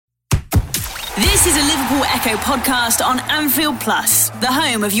This is a Liverpool Echo podcast on Anfield Plus, the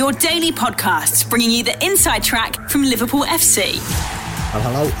home of your daily podcasts, bringing you the inside track from Liverpool FC. Well,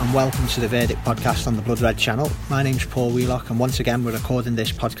 hello and welcome to the Verdict podcast on the Blood Red channel. My name's Paul Wheelock and once again we're recording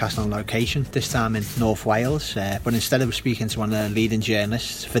this podcast on location, this time in North Wales, but instead of speaking to one of the leading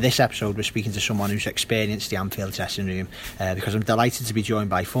journalists, for this episode we're speaking to someone who's experienced the Anfield dressing room, because I'm delighted to be joined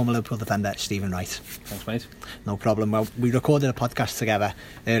by former Liverpool defender Stephen Wright. Thanks, mate. No problem. Well, we recorded a podcast together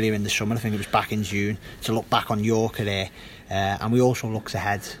earlier in the summer, I think it was back in June, to look back on your career. And we also looked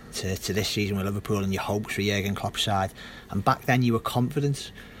ahead to this season with Liverpool and your hopes for Jurgen Klopp's side. And back then you were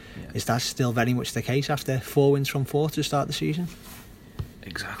confident. Yeah. Is that still very much the case after 4 wins from 4 to start the season?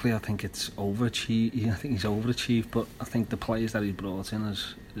 Exactly. I think it's overachieved. I think he's overachieved, but I think the players that he brought in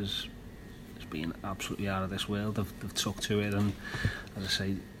has been absolutely out of this world. They've took to it, and as I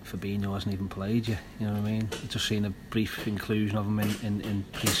say, Fabinho hasn't even played yet. You know what I mean? I've just seen a brief inclusion of him in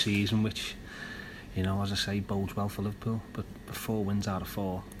pre-season, which, you know, as I say, bodes well for Liverpool. But 4 wins out of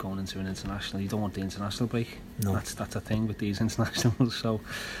 4 going into an international, you don't want the international break. No. That's a thing with these internationals. So,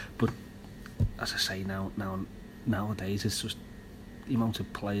 but as I say, nowadays it's just the amount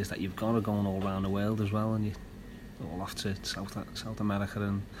of players that you've got are going all around the world as well, and you all off to South America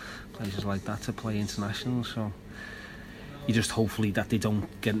and places like that to play international. So you just hopefully that they don't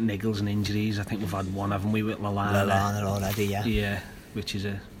get niggles and injuries. I think we've had one, haven't we, with Lallana already, yeah. Yeah, which is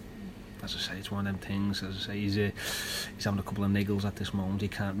as I say, it's one of them things. As I say, he's having a couple of niggles at this moment. He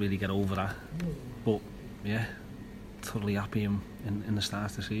can't really get over that. But yeah, totally happy in the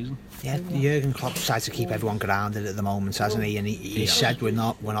start of the season. Yeah, Jurgen Klopp decides to keep everyone grounded at the moment, hasn't he? And he said we're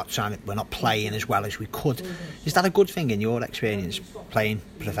not playing as well as we could. Is that a good thing in your experience, playing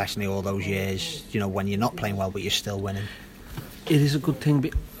professionally all those years? You know, when you're not playing well but you're still winning. It is a good thing.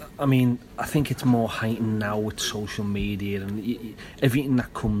 But I mean, I think it's more heightened now with social media and everything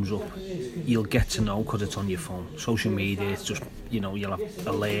that comes up, you'll get to know because it's on your phone. Social media, it's just, you know, you'll have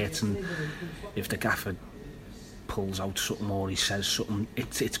alerts, and if the gaffer pulls out something or he says something,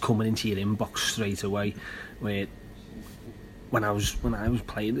 it's coming into your inbox straight away. Where when I was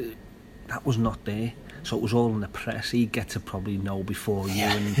playing, that was not there. So it was all in the press. He'd get to probably know before you,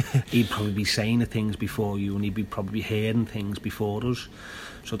 and he'd probably be saying the things before you, and he'd be probably hearing things before us.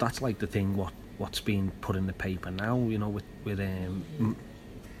 So that's like the thing what's being put in the paper now, you know, with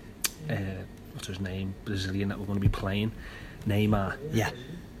what's his name, Brazilian that we're going to be playing, Neymar. Yeah.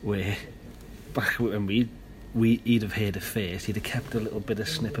 Where back when he'd have heard it first, he'd have kept a little bit of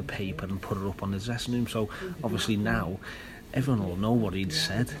snip of paper and put it up on the dressing room. So obviously now everyone will know what he'd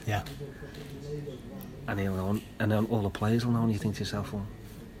said. Yeah. And he'll know, and then all the players will know, and you think to yourself, well,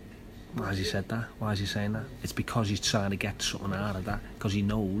 why has he said that? Why is he saying that? It's because he's trying to get something out of that, because he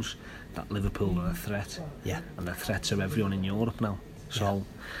knows that Liverpool are a threat. Yeah. And the threats are everyone in Europe now. So,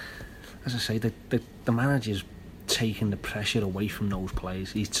 as I say, the manager's taking the pressure away from those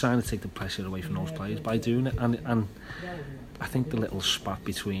players. He's trying to take the pressure away from those players by doing it. And I think the little spat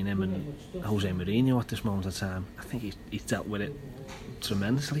between him and Jose Mourinho at this moment of time, I think he's dealt with it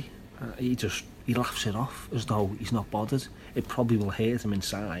tremendously. He laughs it off as though he's not bothered. It probably will hurt him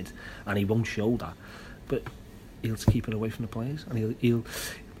inside, and he won't show that. But he'll keep it away from the players, and he'll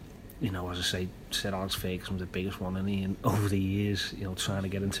you know, as I say, Sir Alex Ferguson was the biggest one, and over the years, you know, trying to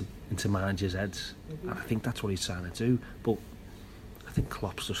get into managers' heads, and I think that's what he's trying to do. But I think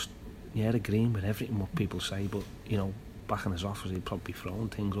Klopp's just agreeing with everything what people say, but you know, back in his office he'd probably be throwing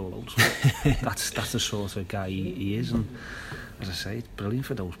things all over. So that's the sort of guy he is, and as I say, it's brilliant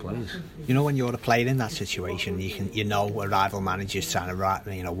for those players. You know, when you're a player in that situation, you know a rival manager's trying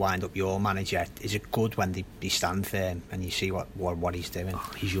to wind up your manager. Is it good when they stand firm and you see what he's doing?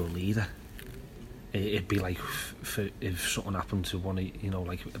 Oh, he's your leader. It'd be like if something happened to one of, you know,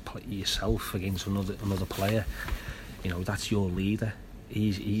 like yourself against another player. You know, that's your leader.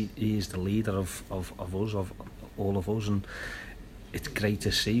 He is the leader of us, of all of us, and it's great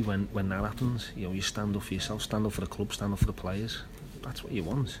to see when that happens. You know, you stand up for yourself, stand up for the club, stand up for the players. That's what you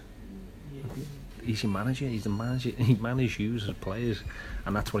want. He's your manager. He's the manager. He manages you as players,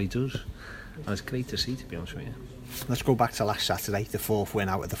 and that's what he does. And it's great to see, to be honest with you. Let's go back to last Saturday, the 4th win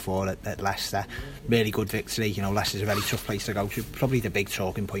out of the 4 at Leicester. Really good victory. You know, Leicester's a very tough place to go to. Probably the big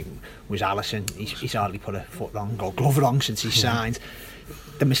talking point was Alisson. He's hardly put a foot wrong or glove wrong since he signed.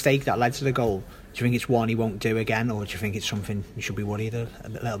 The mistake that led to the goal, do you think it's one he won't do again, or do you think it's something you should be worried a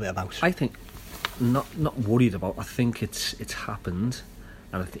little bit about? I think not worried about. I think it's happened,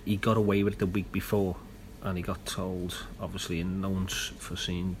 and I think he got away with it the week before, and he got told, obviously in no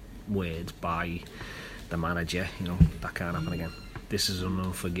unforeseen words by the manager, you know, that can't happen again. This is an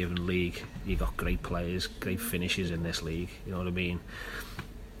unforgiving league. You got great players, great finishes in this league. You know what I mean?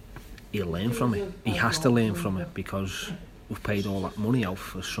 he'll learn from it. He has to learn from it, because we've paid all that money out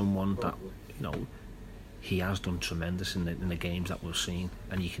for someone that, you know, he has done tremendous in the games that we've seen,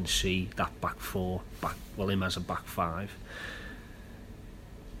 and you can see that back four, him as a back five,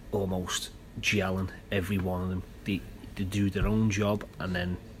 almost gelling. Every one of them, they do their own job, and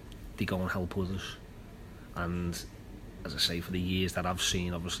then they go and help others. And as I say, for the years that I've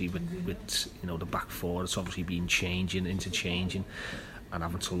seen, obviously with you know, the back four, it's obviously been interchanging, and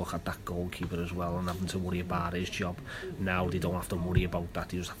having to look at that goalkeeper as well, and having to worry about his job. Now they don't have to worry about that,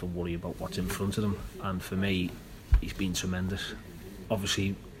 they just have to worry about what's in front of them. And for me, he's been tremendous.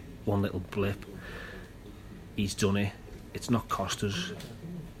 Obviously, one little blip, he's done it. It's not cost us,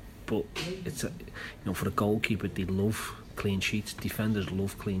 but it's you know, for a goalkeeper, they love clean sheets. Defenders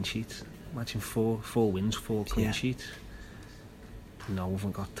love clean sheets. Imagine four wins, 4 clean sheets. No, we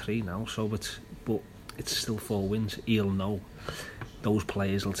haven't got 3 now, so but it's still 4 wins. He'll know. Those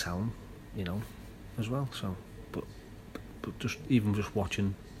players will tell him, you know, as well. So, but just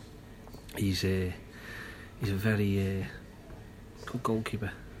watching, he's a very good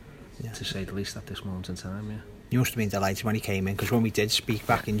goalkeeper, to say the least, at this moment in time. Yeah. You must have been delighted when he came in, because when we did speak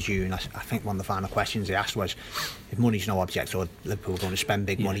back in June, I think one of the final questions they asked was, if money's no object, or Liverpool going to spend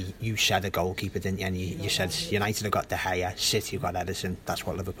big money, you said a goalkeeper, didn't you? And you said United have got De Gea, City have got Ederson. That's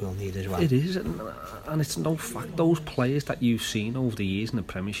what Liverpool need as well. It is, and it's no fact. Those players that you've seen over the years in the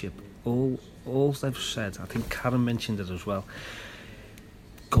Premiership, all they've said, I think Karen mentioned it as well,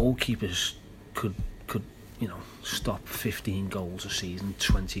 goalkeepers could you know, stop 15 goals a season,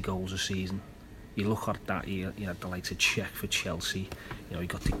 20 goals a season. You look at that, you had the likes of Cech for Chelsea, you know, you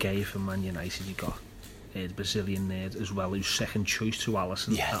got De Gea for Man United, you got the Brazilian there as well, who's second choice to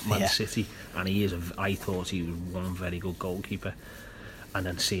Alisson at Man City, and I thought he was one very good goalkeeper. And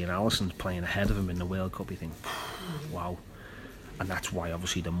then seeing Alisson playing ahead of him in the World Cup, you think, wow. And that's why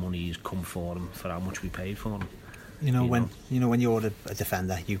obviously the money has come for him, for how much we paid for him. When you're a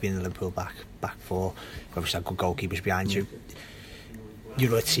defender, you've been in Liverpool back four, you've obviously had good goalkeepers behind you.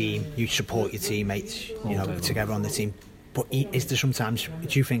 You're a team, you support your teammates, you know, together on the team. But is there sometimes,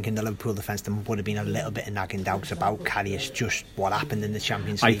 do you think in the Liverpool defence there would have been a little bit of nagging doubts about Karius, just what happened in the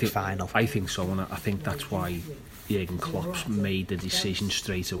Champions League final? I think so, and I think that's why Jurgen Klopp made the decision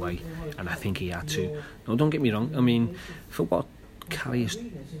straight away, and I think he had to. No, don't get me wrong, I mean, for what Karius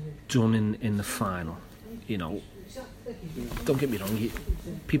done in the final, you know, don't get me wrong,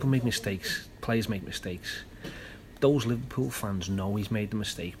 people make mistakes, players make mistakes. Those Liverpool fans know he's made the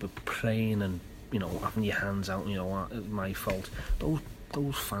mistake, but praying and, you know, having your hands out, you know, my fault.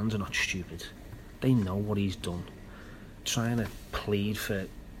 Those fans are not stupid. They know what he's done. Trying to plead for,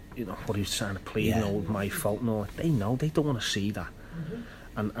 you know, what he's trying to plead, you know, my fault. No, they know. They don't want to see that.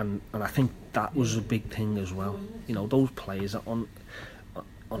 And I think that was a big thing as well. You know, those players are on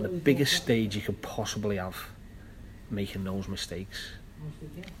the biggest stage you could possibly have, making those mistakes,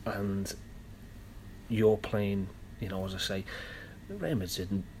 and you're playing. You know, as I say, Real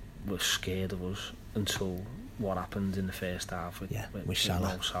Madrid were scared of us until what happened in the first half with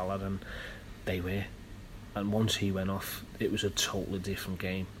Salah, and they were. And once he went off, it was a totally different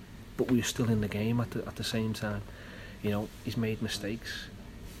game. But we were still in the game at the same time. You know, he's made mistakes,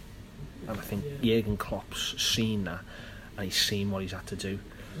 and I think Jurgen Klopp's seen that, and he's seen what he's had to do,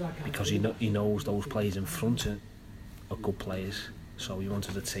 because he knows those players in front are good players. So he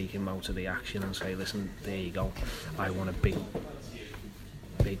wanted to take him out of the action and say, listen, there you go, I want a big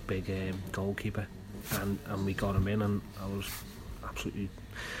goalkeeper, and we got him in, and I was absolutely,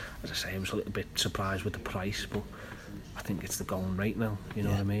 as I say, I was a little bit surprised with the price, but I think it's the going rate now, you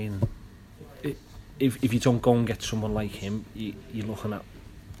know what I mean? If you don't go and get someone like him, you're looking at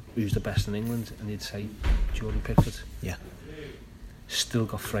who's the best in England, and you'd say Jordan Pickford. Yeah. Still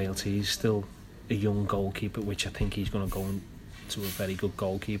got frailties, still a young goalkeeper, which I think he's going to go to a very good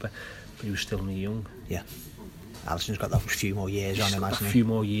goalkeeper, but he was still only young. Yeah. Alisson's got that few more years on him, hasn't he? A few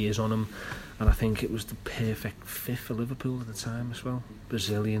more years on him, and I think it was the perfect fit for Liverpool at the time as well.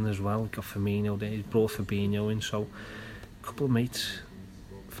 Brazilian as well, got Firmino there, he brought Fabinho in, so a couple of mates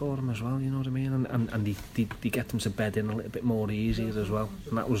for him as well, you know what I mean? And they get them to bed in a little bit more easier as well.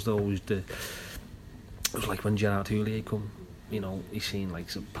 And that was always it was like when Gerard Houllier come, you know, he's seen like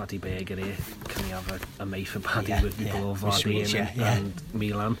some Paddy Berger here, can he have a mate for Paddy with below Vardy and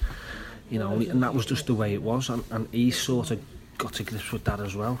Milan, you know, and that was just the way it was, and he sort of got to grips with that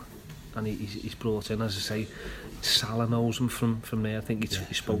as well, and he's brought in, as I say, Salah knows him from there. I think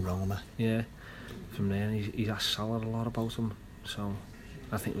he spoke from Roma. Yeah, from there, and he's asked Salah a lot about him, so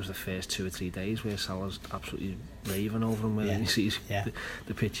I think it was the first 2 or 3 days where Salah's absolutely raving over him, where he sees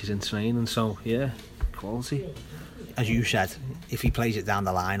the pictures in training, so quality. As you said, if he plays it down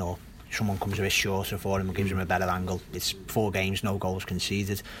the line or someone comes a bit shorter for him and gives him a better angle. It's 4 games, no goals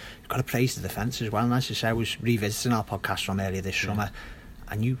conceded. You've got to praise the defence as well. And as I say, I was revisiting our podcast from earlier this summer,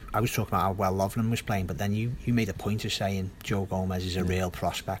 and I was talking about how well Lovren was playing, but then you made a point of saying Joe Gomez is a real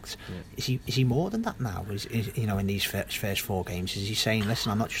prospect. Is he more than that now? Is you know, in these first 4 games, is he saying,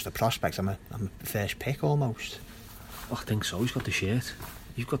 listen, I'm not just a prospect, I'm a first pick almost? I think so. He's got the shirt.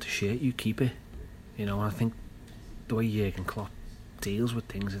 You've got the shirt, you keep it. You know, and I think the way Jurgen Klopp deals with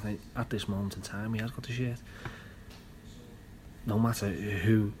things, I think at this moment in time he has got the shirt. No matter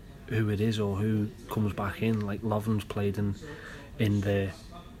who it is or who comes back in, like Lovren's played in the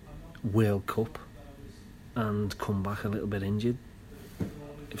World Cup and come back a little bit injured.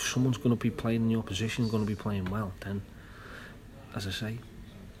 If someone's going to be playing in your position, going to be playing well, then, as I say,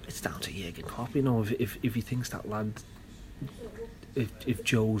 it's down to Jurgen Klopp. You know, if he thinks that lad, if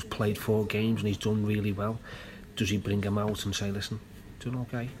Joe's played 4 games and he's done really well, does he bring him out and say, listen, doing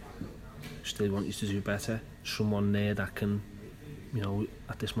okay, still want you to do better? Someone there that can, you know,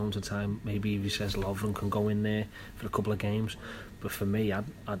 at this moment in time, maybe if he says Lovren can go in there for a couple of games, but for me,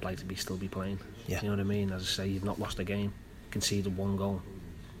 I'd like to still be playing. You know what I mean? As I say, you've not lost a game, conceded 1 goal,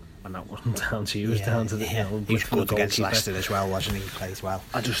 and that wasn't down to you. It was down to the. You know, he was good against Leicester as well, wasn't he? He played well.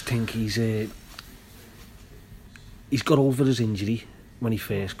 I just think he's got over his injury when he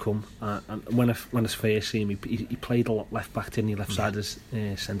first come, and when I first seen him, he played a lot left back, didn't he? Left side as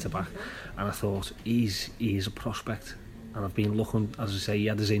centre back, and I thought he is a prospect. And I've been looking, as I say, he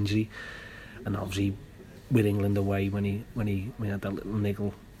had his injury, and obviously with England away when he had that little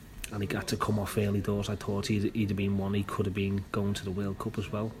niggle, and he had to come off early doors. I thought he'd have been one. He could have been going to the World Cup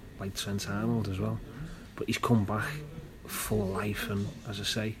as well, like Trent Arnold as well. But he's come back full of life, and as I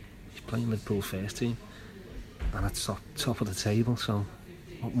say, he's playing Liverpool first team, and at top of the table. So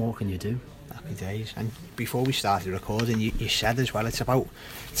what more can you do? Happy days. And before we started recording, you said as well, it's about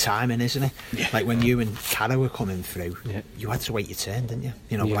timing, isn't it? Like when you and Cara were coming through, you had to wait your turn, didn't you?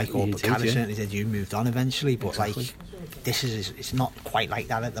 You know, like all, but Cara certainly did. You moved on eventually, but exactly. Like this is, it's not quite like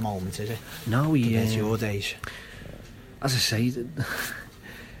that at the moment, is it? No, it's your days. As I say,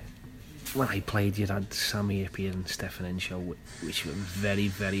 when I played, you had Sammy Hyypiä and Stefan Ensho, which were very,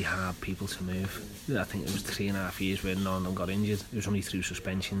 very hard people to move. I think it was 3.5 years where none of them got injured. It was only through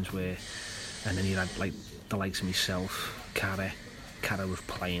suspensions where. And then you had like the likes of myself, Cara was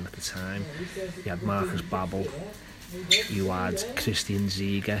playing at the time. You had Marcus Babbel, you had Christian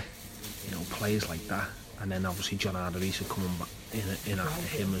Ziege, you know, players like that. And then obviously John Arderisa coming back in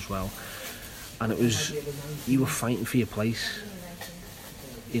after him as well. And it was, you were fighting for your place,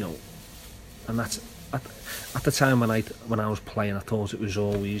 you know. And that's at the time when I was playing, I thought it was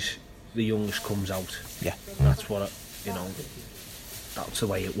always the youngest comes out. Yeah, that's what you know. That's the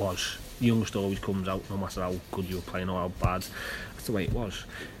way it was. The youngest always comes out, no matter how good you were playing or how bad. That's the way it was.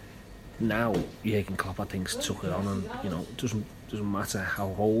 Now Jurgen Klopp, I think, took it on, and you know, it doesn't matter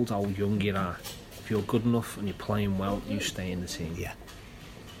how old, how young you are. If you're good enough and you're playing well, you stay in the team. Yeah,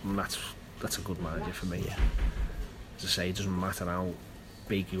 and that's a good manager for me. Yeah. As I say, it doesn't matter how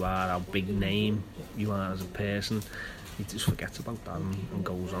big you are, how big name you are as a person. He just forgets about that and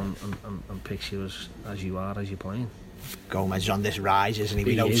goes on and picks you as you are, as you're playing. Gomez is on this rise, isn't he?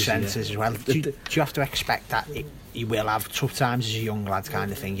 We know centres as well. Do you have to expect that he will have tough times as a young lad,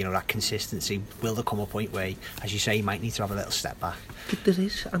 kind of thing? You know, that consistency. Will there come a point where, as you say, he might need to have a little step back? There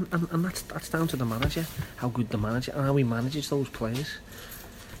is, and that's down to the manager, how good the manager and how he manages those players.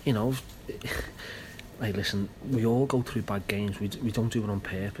 You know, hey, listen, we all go through bad games. We don't do it on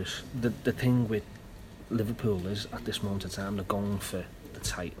purpose. The thing with Liverpool is, at this moment in time, they're going for the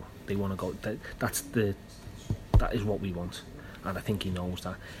title. They want to go. That is what we want, and I think he knows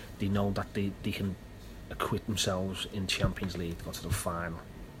that. They know that they can acquit themselves in Champions League, go to the final,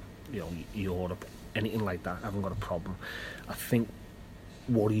 you know, Europe, anything like that. I haven't got a problem. I think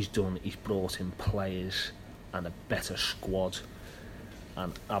what he's done, he's brought in players and a better squad,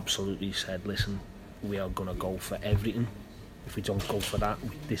 and absolutely said, listen, we are going to go for everything. If we don't go for that,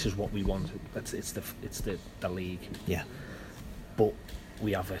 this is what we want. It's the league. Yeah. But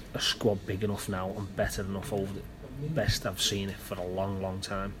we have a squad big enough now and better enough, over the best I've seen it for a long, long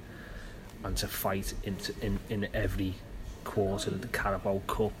time, and to fight in every quarter of the Carabao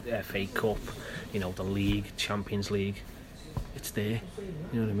Cup, the FA Cup, you know, the league, Champions League. It's there.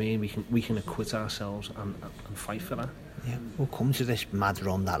 You know what I mean? We can acquit ourselves and fight for that. Yeah, we'll come to this mad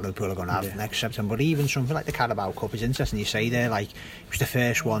run that Liverpool are going to have next September. But even something like the Carabao Cup is interesting. You say there, like, it was the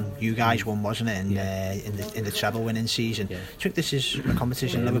first one you guys won, wasn't it? In the treble winning season. Yeah. I think this is a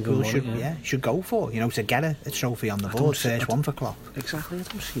competition Liverpool should go for. You know, to get a trophy on the board. First one for Klopp. Exactly. I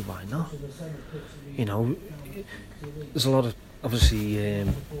don't see why not. You know, there's a lot of obviously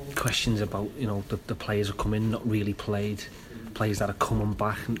questions about, you know, the players that come in not really played, players that are coming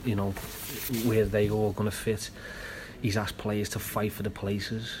back, you know, where they all going to fit. He's asked players to fight for the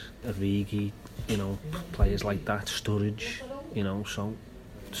places, Origi, you know, players like that, Sturridge, you know, so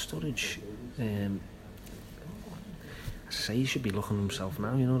Sturridge, I say he should be looking at himself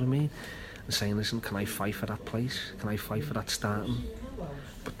now, you know what I mean, and saying, listen, can I fight for that place? Can I fight for that starting?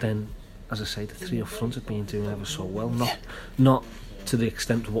 But then, as I say, the three up front have been doing ever so well, not to the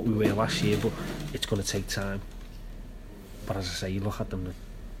extent of what we were last year, but it's going to take time. But as I say, you look at them,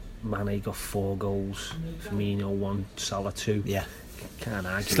 Mane got 4 goals, Firmino 1, Salah 2. Yeah. Can't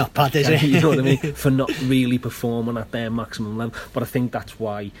argue. It's not bad, is it? You know what I mean? For not really performing at their maximum level. But I think that's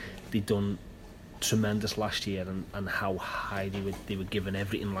why they done tremendous last year, and how high they were given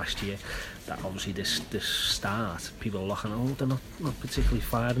everything last year. That obviously this start, people are looking, oh, they're not particularly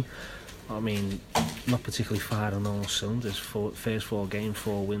firing. I mean, not particularly firing on all cylinders. First 4 games,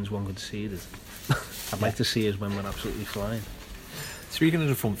 4 wins, 1 conceded. I'd like to see us when we're absolutely flying. Speaking of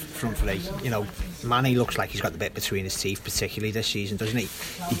the front three, you know, Mane looks like he's got the bit between his teeth, particularly this season, doesn't he?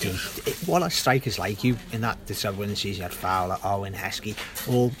 He does. What are strikers like you in that the winning season? You had Fowler, Owen, Heskey.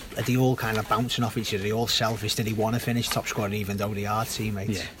 Are they all kind of bouncing off each other? Are they all selfish? Did he want to finish top scorer even though they are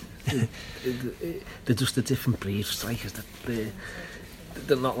teammates? Yeah. They're just a different breed of strikers.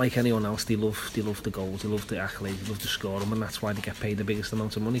 They're not like anyone else. They love the goals, they love the accolades, they love to score them, and that's why they get paid the biggest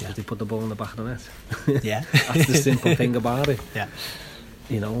amount of money, because they put the ball in the back of the net. Yeah. That's the simple thing about it. Yeah.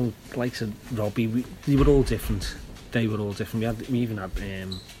 You know, like said Robbie, they were all different. They were all different. We even had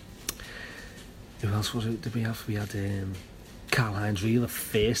who else was it? Did we have? We had Karl-Heinz Riehle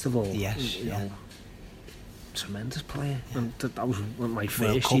first of all. Yes. You know, tremendous player. Yeah. And that was my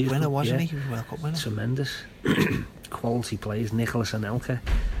first World Cup winner, wasn't he? World Cup winner. Tremendous. Quality players, Nicholas Anelka,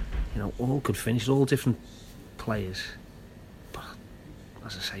 you know, all could finish, all different players. But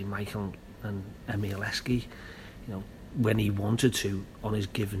as I say, Michael and Emil Heskey, you know, when he wanted to on his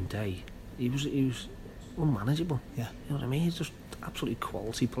given day, he was unmanageable. Yeah, you know what I mean. He's just absolutely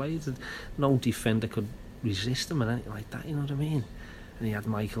quality players. No defender could resist him and anything like that. You know what I mean. And he had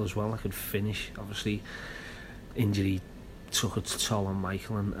Michael as well that could finish. Obviously, injury took a toll on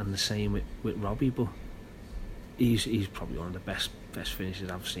Michael, and the same with Robbie, but. He's probably one of the best finishers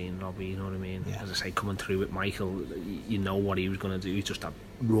I've seen, Robbie, you know what I mean? Yeah. As I say, coming through with Michael, you know what he was going to do. He just had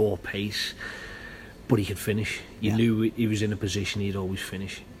raw pace, but he could finish. You knew he was in a position he'd always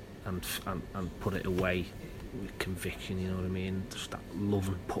finish and put it away with conviction, you know what I mean? Just that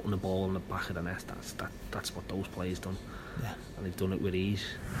loving putting the ball in the back of the net. That's what those players done. Yeah. And they've done it with ease.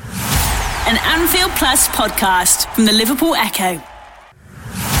 An Anfield Plus podcast from the Liverpool Echo.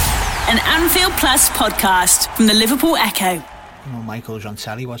 An Anfield Plus podcast from the Liverpool Echo. You know, Michael was on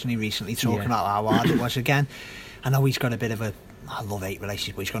telly, wasn't he, recently, talking about how hard it was again. I know he's got a bit of a love-hate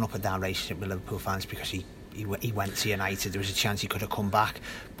relationship, but he's gone up and down relationship with Liverpool fans because he went to United. There was a chance he could have come back,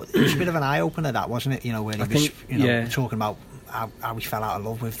 but it was a bit of an eye-opener, that, wasn't it? You know, where he was talking about how he fell out of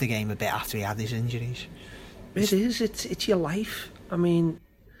love with the game a bit after he had his injuries. It is. It's your life. I mean,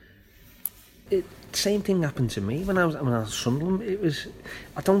 same thing happened to me when I was at Sunderland.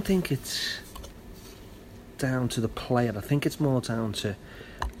 I don't think it's down to the player. I think it's more down to,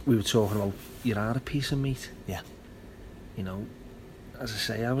 we were talking about, you are a piece of meat. Yeah. You know, as I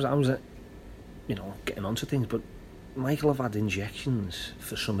say, I was you know, getting onto things, but Michael have had injections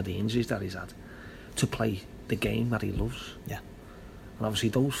for some of the injuries that he's had to play the game that he loves. Yeah. And obviously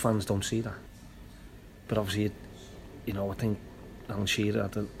those fans don't see that. But obviously, you know, I think Alan Shearer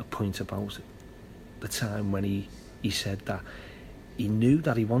had a point about the time when he said that he knew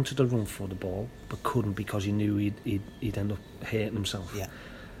that he wanted to run for the ball but couldn't because he knew he'd end up hurting himself. Yeah.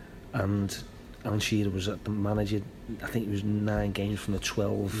 And Alan Shearer was at the manager, I think it was 9 games from the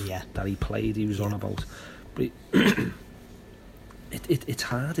 12 that he played, he was on about. But it's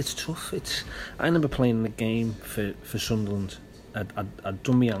hard, it's tough. I remember playing the game for Sunderland. I'd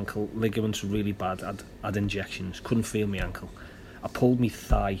done my ankle, ligaments were really bad, I'd had injections, couldn't feel my ankle. I pulled my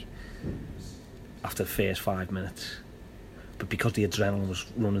thigh after the first 5 minutes, but because the adrenaline was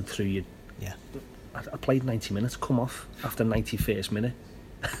running through you, I played 90 minutes, come off after 91st minute.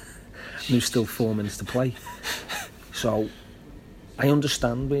 There was still 4 minutes to play. So I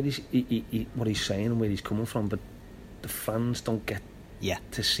understand where what he's saying and where he's coming from, but the fans don't get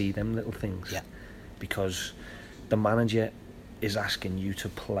to see them little things, because the manager is asking you to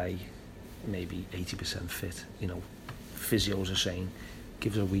play maybe 80% fit. You know, physios are saying,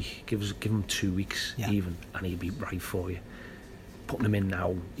 give us a week, give him 2 weeks even, and he'll be right for you. Putting him in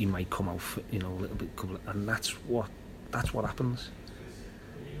now, he might come out, you know, a little bit, and that's what happens.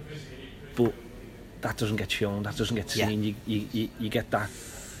 But that doesn't get shown, that doesn't get seen. You get that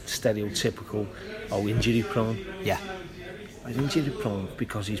stereotypical, injury prone. Yeah. He's injury prone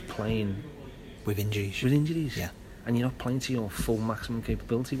because he's playing with injuries. Yeah. And you're not playing to your full maximum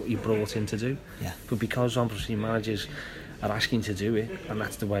capability, what you're brought in to do. Yeah. But because obviously managers are asking to do it, and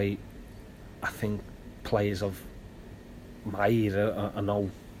that's the way I think players of my era, I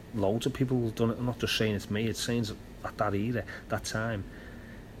know loads of people who've done it. I'm not just saying it's me, it's saying at that era, that time.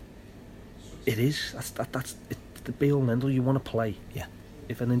 It is. That's the be all and end all. You want to play. Yeah.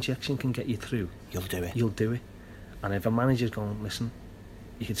 If an injection can get you through, you'll do it. You'll do it. And if a manager's going, listen,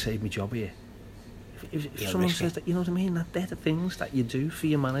 you could save my job here. If someone says that, you know what I mean, that they're the things that you do for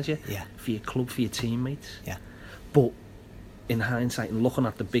your manager, for your club, for your teammates. Yeah. But in hindsight and looking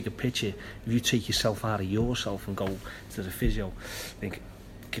at the bigger picture, if you take yourself out of yourself and go to the physio, think,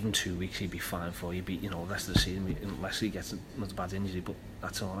 give him 2 weeks, he'd be fine for you. The rest of the season, unless he gets another bad injury, but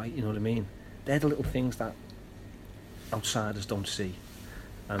that's all right. You know what I mean? They're the little things that outsiders don't see.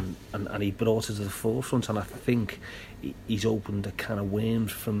 And he brought it to the forefront, and I think he's opened a can of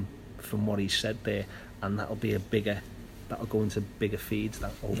worms from what he said there, and that'll go into bigger feeds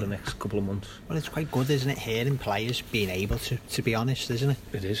over the next couple of months. Well, it's quite good, isn't it, hearing players being able to be honest, isn't it?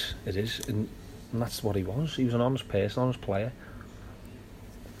 It is, and that's what he was. He was an honest person, honest player,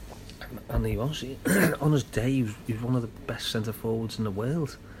 and he was on his day. He was one of the best centre forwards in the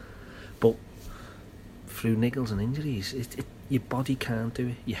world, but through niggles and injuries, your body can't do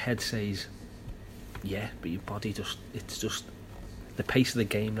it. Your head says, yeah, but your body it's just the pace of the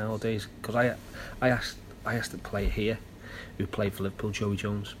game nowadays. Because I asked a player here who played for Liverpool, Joey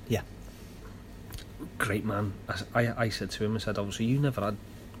Jones. Yeah. Great man. I said to him, I said, obviously you never had,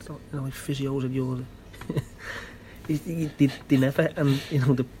 physios at your... they never, and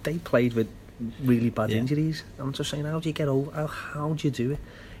they played with really bad injuries. I'm just saying, how do you get over? How do you do it?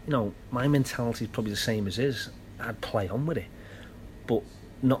 My mentality is probably the same as his. I'd play on with it, but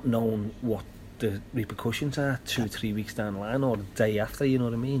not knowing what the repercussions are 2-3 weeks down the line or the day after, you know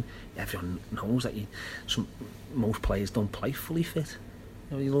what I mean? Everyone knows that most players don't play fully fit.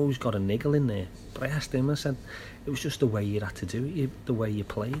 You've always got a niggle in there. But I asked him, I said, it was just the way you had to do it, the way you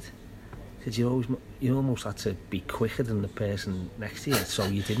played. Because you almost had to be quicker than the person next to you, so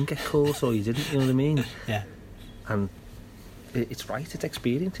you didn't get caught, or you didn't, you know what I mean? Yeah. And it's right, it's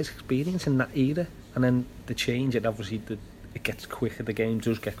experience in that era. And then the change, it obviously it gets quicker, the game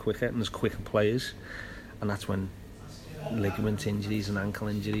does get quicker, and there's quicker players, and that's when ligament injuries and ankle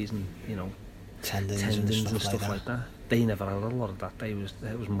injuries and tendons and stuff like that. They never had a lot of that. There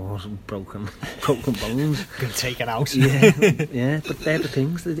was more broken bones. Good take it out. yeah. But they're the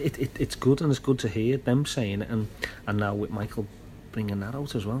things. It's good, and it's good to hear them saying it, and now with Michael bringing that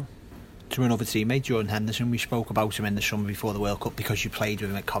out as well. To another teammate, Jordan Henderson, we spoke about him in the summer before the World Cup because you played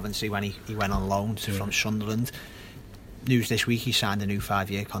with him at Coventry when he went on loan from Sunderland. News this week, he signed a new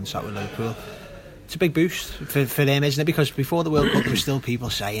 5-year contract with Liverpool. It's a big boost for him, isn't it? Because before the World Cup there were still people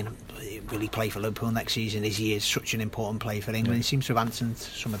saying, will he play for Liverpool next season? He is such an important player for England. He seems to have answered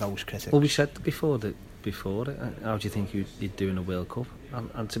some of those critics. Well, we said before it, how do you think you'd do in a World Cup?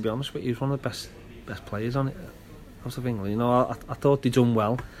 And to be honest with you, he was one of the best players on it out of England. I thought they'd done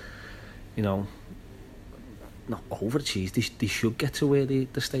well. Not overachieved. They should get to where the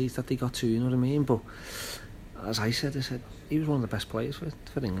stage that they got to, you know what I mean? But as I said he was one of the best players for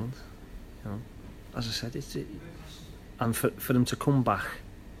England. As I said, and for him to come back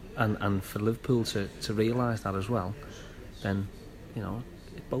and for Liverpool to realise that as well, then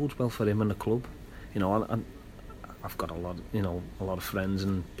it bodes well for him and the club. And I've got a lot of friends,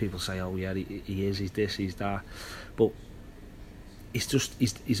 and people say, oh yeah, he's this, he's that, but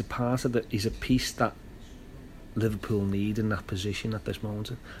he's a part of he's a piece that Liverpool need in that position at this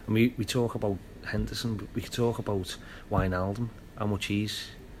moment. And we talk about Henderson, but we could talk about Wijnaldum, how much he's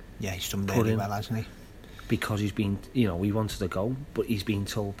done really well, hasn't he? Because he's been, he wanted to go, but he's been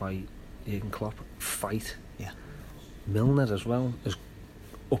told by Jurgen Klopp, fight. Yeah. Milner as well is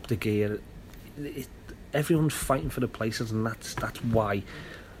up the gear. Everyone's fighting for the places, and that's why,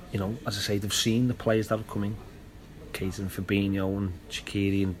 as I say, they've seen the players that have come in, Keita and Fabinho and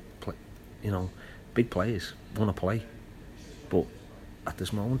Shaqiri, and big players want to play, but at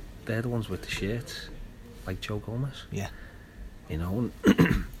this moment they're the ones with the shirts, like Joe Gomez. Yeah. And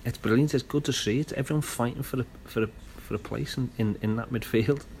it's brilliant. It's good to see it. Everyone fighting for a place in that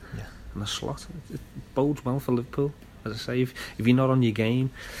midfield. Yeah. And a slot. It bodes well for Liverpool. As I say, if you're not on your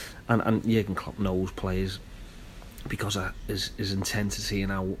game, and Jurgen Klopp knows players because of his intensity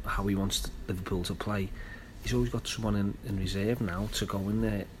and how he wants Liverpool to play, he's always got someone in reserve now to go in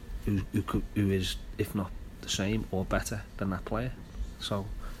there who is, if not the same or better than that player. So,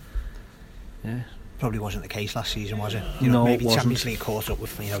 yeah. probably wasn't the case last season, was it? No, maybe it wasn't. Champions League caught up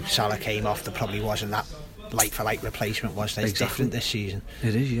with, Salah came off, there probably wasn't that like-for-like replacement, was there? It's different this season.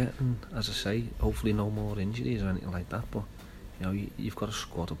 It is, yeah, and as I say, hopefully no more injuries or anything like that, but you've got a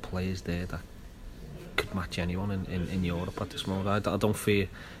squad of players there that could match anyone in Europe at this moment. I don't fear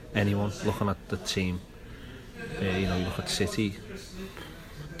anyone looking at the team. You look at City,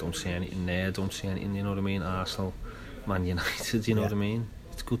 don't see anything there, don't see anything, you know what I mean? Arsenal, Man United, you know what I mean?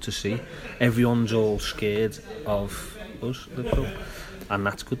 It's good to see. Everyone's all scared of us, Liverpool, and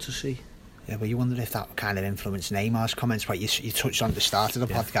that's good to see. Yeah, but you wondered if that kind of influenced Neymar's comments, right? You touched on at the start of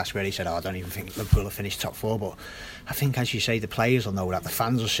the podcast where he said, I don't even think Liverpool will finish top 4, but I think, as you say, the players will know that, the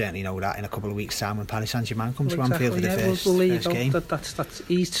fans will certainly know that in a couple of weeks' time when Paris Saint-Germain come to Anfield for the first game. That's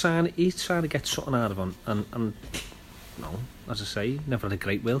he's trying to get something out of him, and as I say, never had a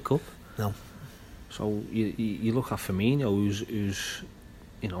great World Cup. No. So you look at Firmino, who's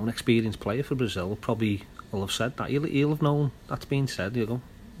an experienced player for Brazil, probably will have said that. He'll have known that's been said. You go,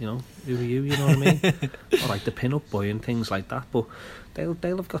 who are you? You know what I mean? Or like the pin-up boy and things like that. But they'll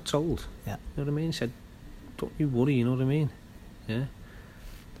have got told. Yeah. You know what I mean? Said, don't you worry. You know what I mean? Yeah.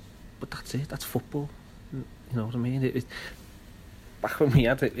 But that's it. That's football. You know what I mean? Back when we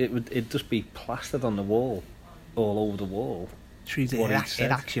had it, it'd just be plastered on the wall, all over the wall. It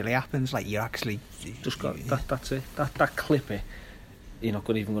actually happens. Like, you're actually just got that. That's it. That clip. You're not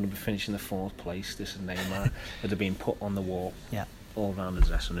even going to be finishing the 4th place. This is Neymar. It'd have been put on the wall. Yeah. All around the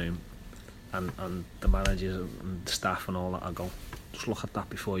dressing room, and the managers and the staff and all that. I go, just look at that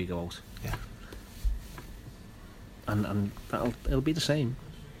before you go out. Yeah. And it'll be the same.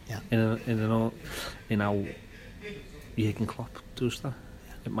 Yeah. In how Jurgen Klopp does that.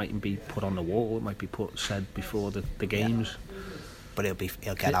 It mightn't be put on the wall. It might be said before the games. Yeah. But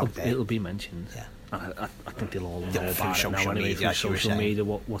it'll get out there. It'll be mentioned. Yeah. And I think they'll all know about it now anyway, through social media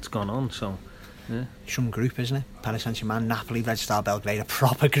what's gone on. So. Yeah. Some group, isn't it? Paris Saint-Germain, Napoli, Red Star Belgrade, a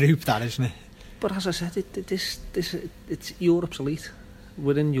proper group, that, isn't it? But as I said, it's Europe's elite.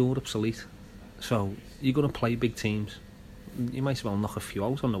 We're in Europe's elite, so you're going to play big teams. You might as well knock a few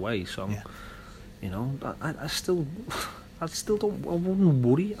out on the way. So, I still don't. I wouldn't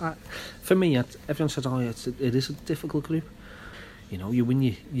worry. For me, everyone says, it is a difficult group. You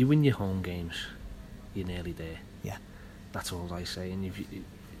win your home games, you're nearly there. Yeah, that's all I say. And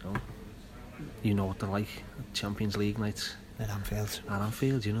you know what they're like, Champions League nights at Anfield,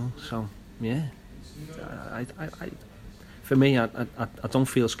 so yeah, I for me, I don't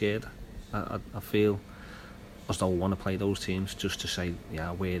feel scared. I feel as though I want to play those teams just to say,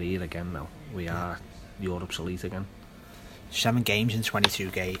 yeah, we're here again now. We are Europe's elite again. 7 games in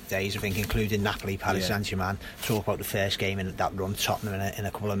 22 days, I think, including Napoli, Paris Saint-Germain. Talk about the first game in that run, Tottenham, in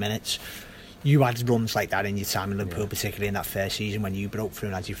a couple of minutes. You had runs like that in your time in Liverpool, particularly in that first season when you broke through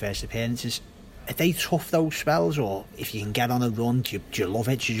and had your first appearances. Are they tough, those spells, or if you can get on a run, do you love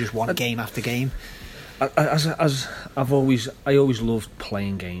it? Do you just want game after game? As I always loved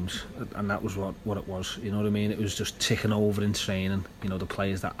playing games, and that was what it was. You know what I mean? It was just ticking over in training. The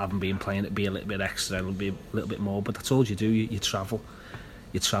players that haven't been playing, it'd be a little bit extra, it'll be a little bit more. But that's all you do. You travel.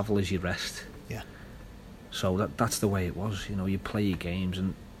 You travel as you rest. Yeah. So that's the way it was. You play your games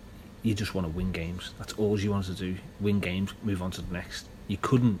and you just want to win games. That's all you wanted to do. Win games, move on to the next. You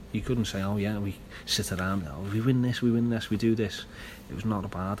couldn't say, oh yeah, we sit around, we win this, we do this. It was not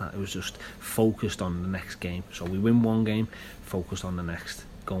about that. It was just focused on the next game. So we win one game, focused on the next,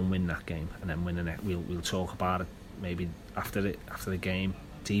 go and win that game, and then win the next. We'll talk about it maybe after the game,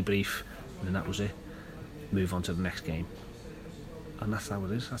 debrief, and then that was it. Move on to the next game, and that's how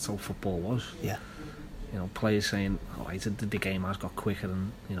it is. That's how football was. Yeah. Players saying, "Oh, the game has got quicker,"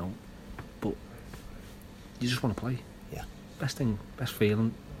 and but you just want to play. Yeah. Best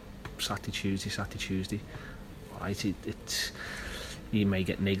feeling. Saturday, Tuesday. Right, it's you may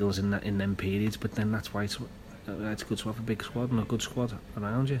get niggles in them periods, but then that's why it's good to have a big squad and a good squad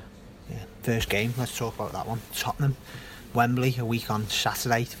around you. Yeah. First game, let's talk about that one. Tottenham, Wembley, a week on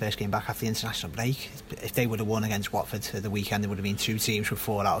Saturday. First game back after the international break. If they would have won against Watford the weekend, there would have been 2 teams with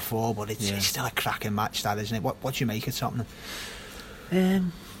 4 out of 4. But it's still a cracking match, that, isn't it? What do you make of Tottenham? A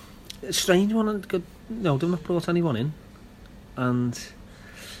strange one, and good. No, they've not brought anyone in, and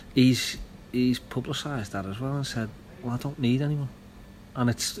he's publicised that as well and said, well, I don't need anyone. And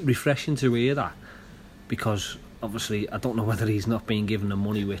it's refreshing to hear that, because obviously I don't know whether he's not being given the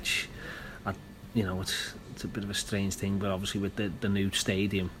money, which it's a bit of a strange thing, but obviously with the new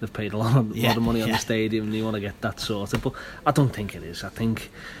stadium, they've paid a lot of money on the stadium, and you want to get that sorted. But I don't think it is. I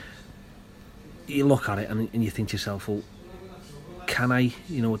think you look at it and you think to yourself, well, can I,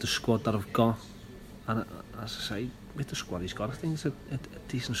 with the squad that I've got, and as I say, with the squad he's got, I think it's a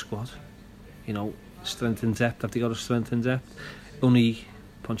decent squad. strength in depth. Have they got a strength in depth? Only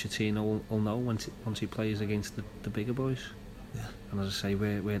Pochettino will know once he plays against the bigger boys. Yeah. And as I say,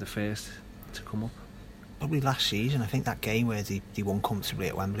 we're the first to come up. Probably last season, I think that game where they won comfortably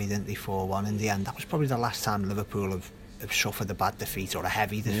at Wembley, didn't they, 4-1 in the end, that was probably the last time Liverpool have suffered a bad defeat or a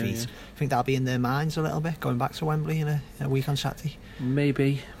heavy defeat. Yeah. I think that'll be in their minds a little bit, going back to Wembley in a week on Saturday.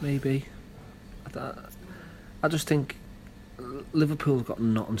 Maybe. I just think Liverpool's got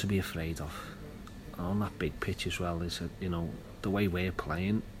nothing to be afraid of. And on that big pitch as well, is the way we're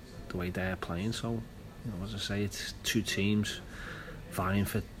playing, the way they're playing. So, as I say, it's two teams vying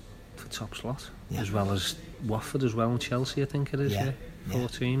for top slot, as well as Watford as well, and Chelsea. I think it is. Yeah. 4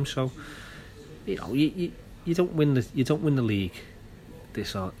 teams. So, you don't win the league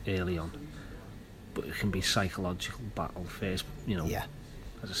this early on, but it can be psychological battle first.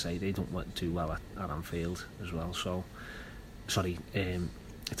 As I say, they don't do well at Anfield as well. So, sorry,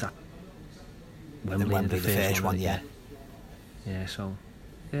 it's at Wembley, the first one. Yeah. So,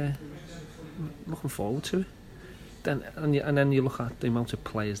 looking forward to it. Then you look at the amount of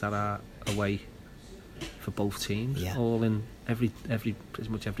players that are away for both teams. Yeah. All in pretty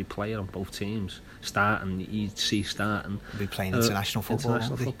much every player on both teams starting. You'd see starting. Be playing international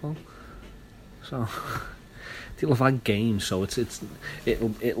football. So they'll have had games. So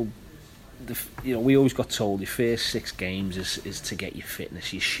it'll. We always got told the first 6 games is to get your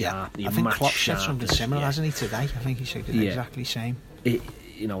fitness, your sharp, your match sharp. I think Klopp said something similar, hasn't he, today? I think he said exactly the same.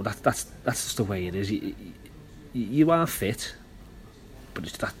 That's just the way it is. You are fit, but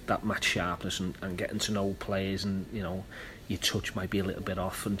it's that match sharpness and getting to know players, and your touch might be a little bit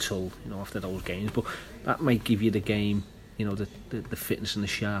off until after those games, but that might give you the game, the fitness and the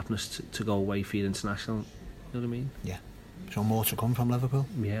sharpness to go away for your international. You know what I mean? Yeah. So more to come from Liverpool?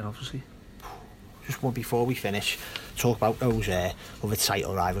 Yeah, obviously. Just one before we finish, talk about those other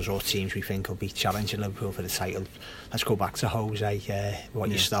title rivals or teams we think will be challenging Liverpool for the title. Let's go back to Jose,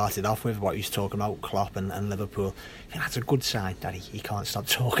 you started off with, what he was talking about, Klopp and Liverpool. I think that's a good sign that he can't stop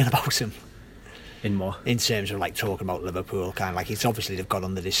talking about him. In what? In terms of talking about Liverpool, kind of like it's obviously they've got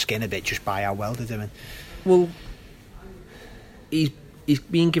under his skin a bit just by how well they're doing. Well, he's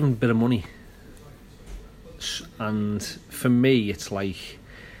being given a bit of money, and for me it's like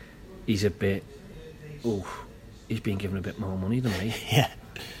he's a bit. He's been given a bit more money than me. Yeah.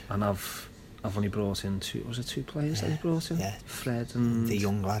 And I've only brought in 2 players that he's brought in? Yeah. Fred and... the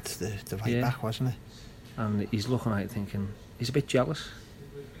young lad, the right back, wasn't it? And he's looking at it thinking, he's a bit jealous.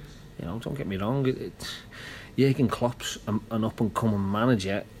 Don't get me wrong, Jurgen Klopp's an up-and-coming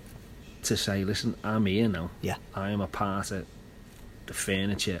manager to say, listen, I'm here now. Yeah. I am a part of the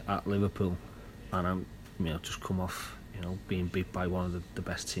furniture at Liverpool, and I'm, just come off, being beat by one of the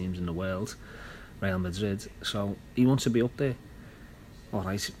best teams in the world, Real Madrid, so he wants to be up there.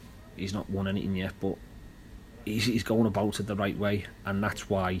 Alright, he's not won anything yet, but he's going about it the right way, and that's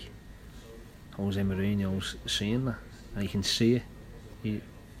why Jose Mourinho's seeing that, and you can see it.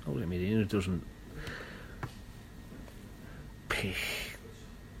 Jose Mourinho doesn't pick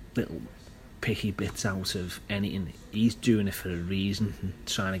little picky bits out of anything. He's doing it for a reason,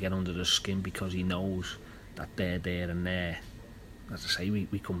 trying to get under the skin, because he knows that they're there and there. As I say, we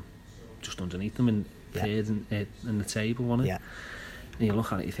come just underneath them and third in the table, wasn't it? Yeah. And you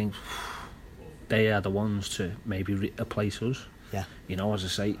look at it, you think they are the ones to maybe replace us. Yeah. As I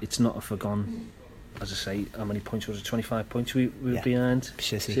say, it's not a forgone. As I say, how many points was it? 25 points we were behind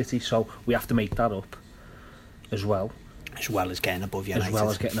City. So we have to make that up as well. As well as getting above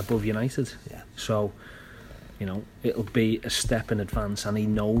United. Yeah. So, it'll be a step in advance, and he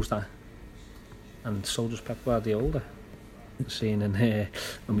knows that. And so does Pep Guardiola. Seeing in here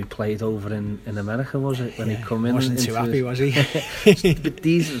when we played over in America, was it, when he come in? Wasn't too happy, was he? But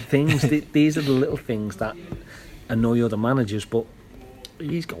these are the things. These are the little things that annoy other managers. But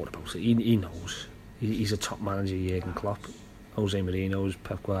he's going about it. He knows. He's a top manager, Jurgen Klopp. Jose Mourinho's,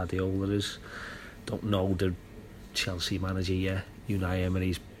 Pep Guardiola is. Don't know the Chelsea manager yet. Unai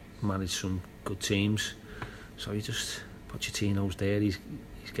Emery's managed some good teams. So Pochettino's there. He's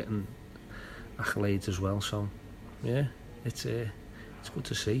getting accolades as well. So yeah. It's good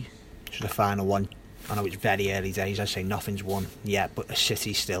to see. So the final one, I know it's very early days, I say nothing's won yet, but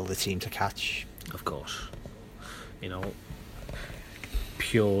City's still the team to catch. Of course.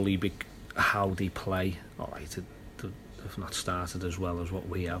 Purely how they play. Alright, they've not started as well as what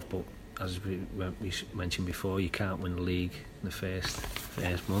we have, but as we mentioned before, you can't win the league in the first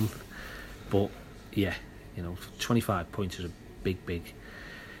month. But yeah, 25 points is a big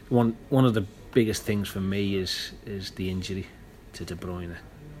one of the biggest things for me is the injury to De Bruyne.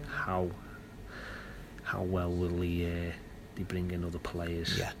 How well will he they bring in other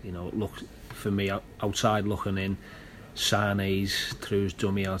players. Yeah. You know, look, for me, outside looking in, Sane's threw his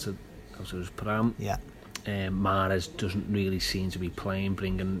dummy out of his pram. Yeah. Mahrez doesn't really seem to be playing,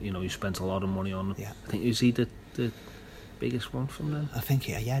 bringing, you know, he spent a lot of money on him. Yeah. I think, is he the biggest one from them? I think,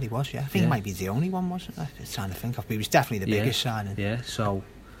 yeah, he was, yeah. I think he might be the only one, wasn't I? I'm trying to think of, but he was definitely the biggest signing. Yeah, so,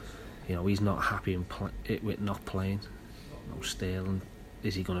 you know, he's not happy with not playing. No, Sterling,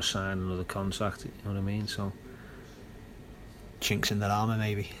 is he going to sign another contract? You know what I mean? So, chinks in their armour,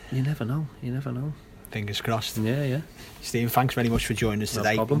 maybe. You never know. Fingers crossed. Yeah. Stephen, thanks very much for joining us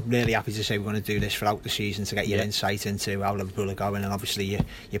today. No problem. Really happy to say we're going to do this throughout the season to get your insight into how Liverpool are going, and obviously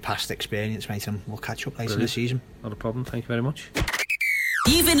your past experience, mate, and we'll catch up later in the season. Not a problem. Thank you very much.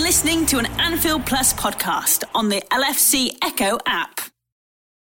 You've been listening to an Anfield Plus podcast on the LFC Echo app.